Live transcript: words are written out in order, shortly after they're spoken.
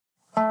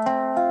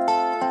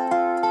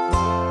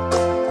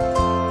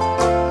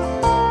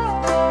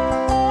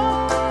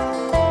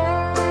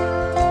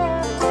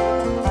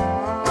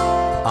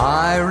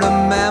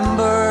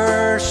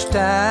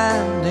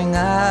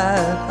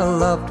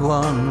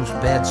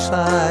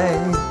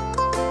bedside,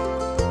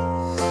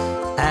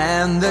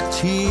 and the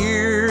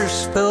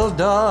tears filled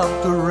up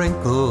the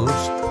wrinkles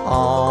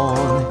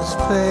on his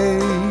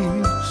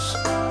face.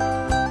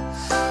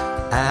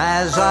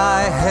 As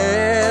I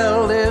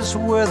held his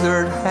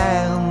withered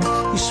hand,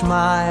 he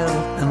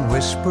smiled and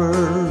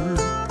whispered,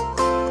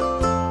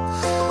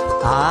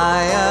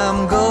 I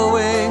am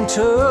going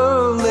to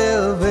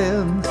live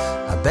in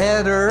a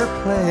better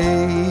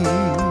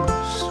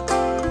place,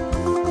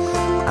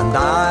 and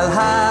I'll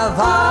have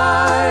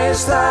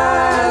eyes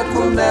that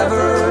will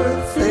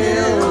never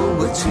fill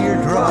with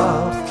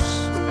teardrops.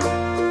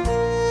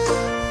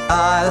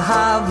 I'll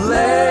have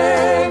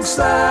legs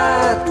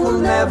that will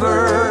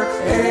never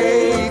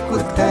ache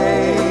with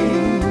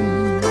pain,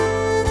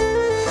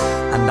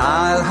 and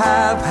I'll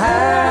have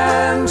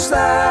hands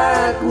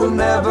that will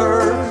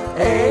never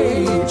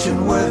age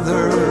and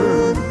wither,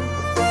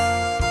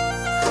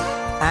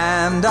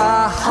 and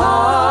a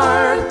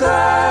heart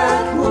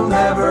that will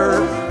never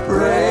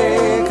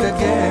break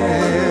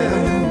again.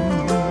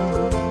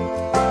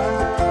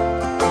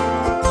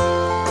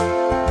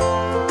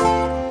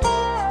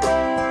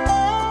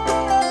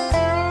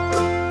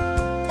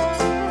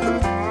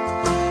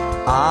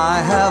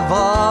 I have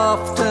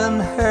often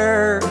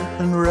heard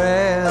and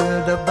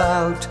read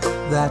about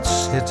that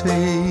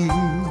city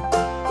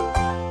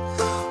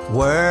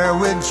where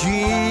with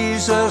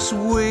Jesus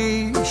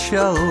we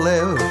shall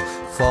live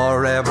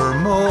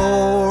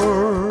forevermore.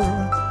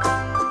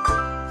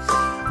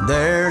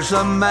 There's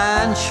a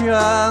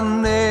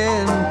mansion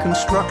in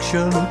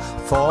construction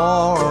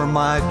for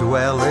my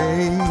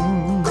dwelling,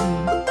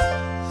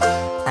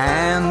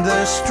 and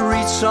the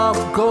streets of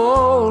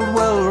gold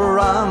will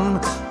run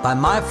by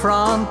my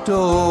front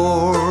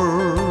door,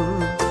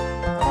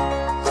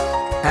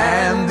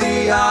 and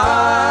the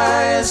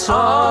eyes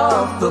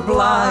of the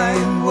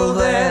blind will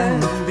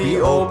then be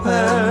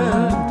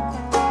opened,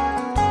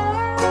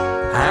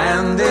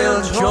 and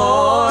they'll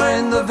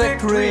join the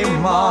victory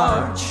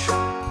march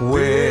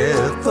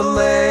with the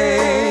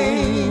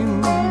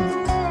lame,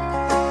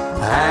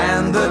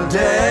 and the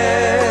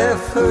deaf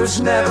who's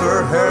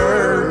never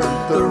heard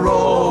the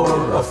roar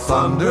of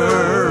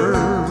thunder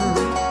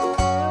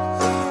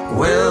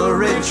will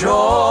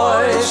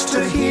rejoice to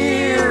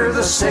hear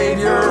the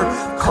Savior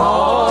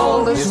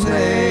call his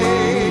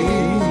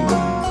name.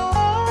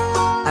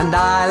 And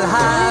I'll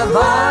have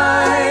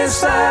eyes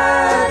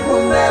that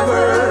will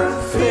never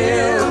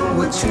fill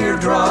with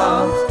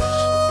teardrops.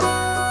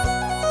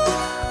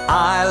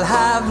 I'll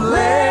have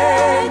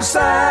legs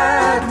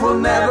that will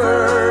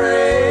never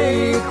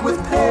ache with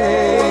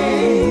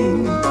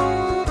pain,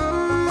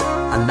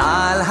 and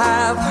I'll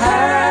have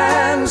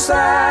hands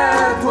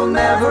that will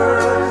never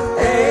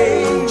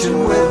age and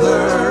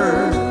wither,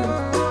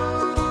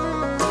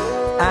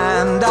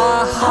 and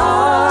a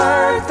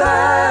heart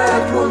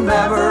that will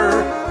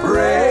never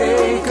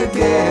break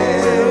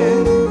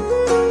again.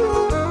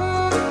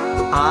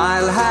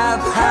 I'll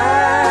have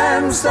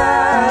hands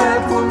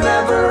that will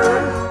never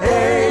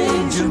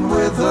age and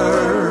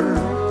wither,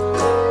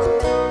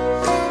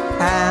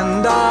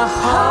 and a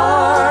heart